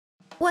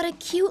What a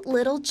cute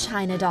little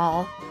China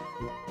doll.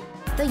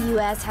 The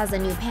US has a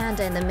new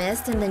panda in the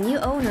midst and the new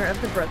owner of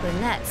the Brooklyn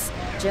Nets,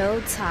 Joe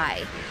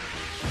Tsai.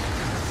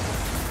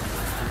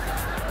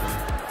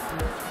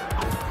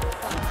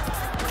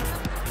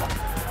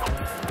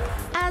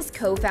 As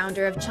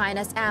co-founder of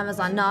China's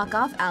Amazon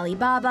knockoff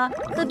Alibaba,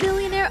 the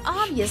billionaire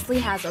obviously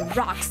has a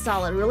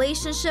rock-solid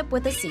relationship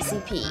with the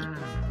CCP.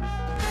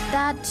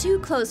 That too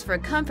close for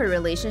comfort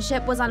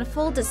relationship was on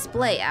full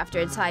display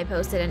after Tsai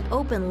posted an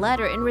open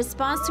letter in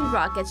response to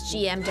Rocket's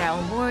GM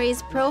Daryl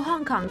Morey's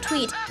pro-Hong Kong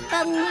tweet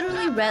that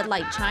literally read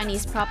like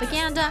Chinese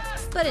propaganda,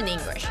 but in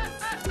English.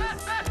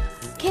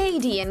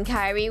 KD and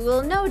Kyrie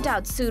will no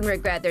doubt soon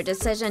regret their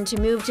decision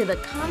to move to the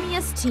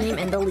communist team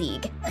in the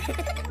league.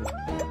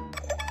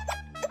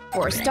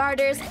 For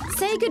starters,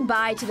 say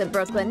goodbye to the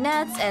Brooklyn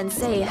Nets and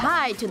say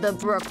hi to the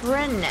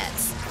Brooklyn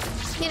Nets.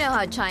 You know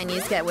how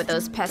Chinese get with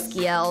those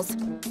pesky L's.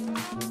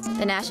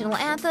 The national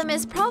anthem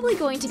is probably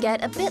going to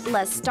get a bit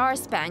less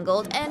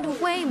star-spangled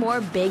and way more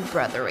big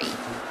brothery.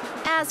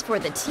 As for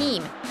the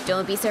team,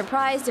 don't be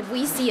surprised if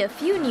we see a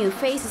few new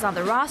faces on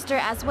the roster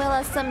as well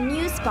as some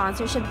new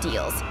sponsorship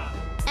deals.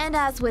 And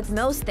as with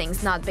most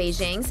things not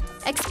Beijing's,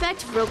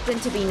 expect Brooklyn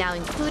to be now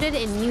included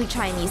in new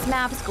Chinese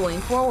maps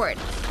going forward,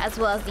 as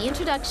well as the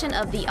introduction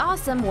of the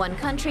awesome one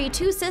country,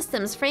 two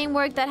systems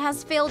framework that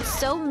has failed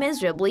so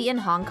miserably in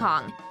Hong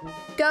Kong.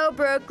 Go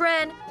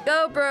Brooklyn!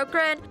 Go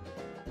Brooklyn!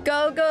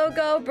 Go, go,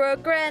 go,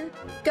 Brooklyn!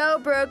 Go,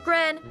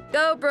 Brooklyn!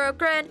 Go,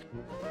 Brooklyn!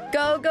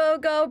 Go, go,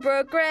 go,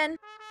 Brooklyn!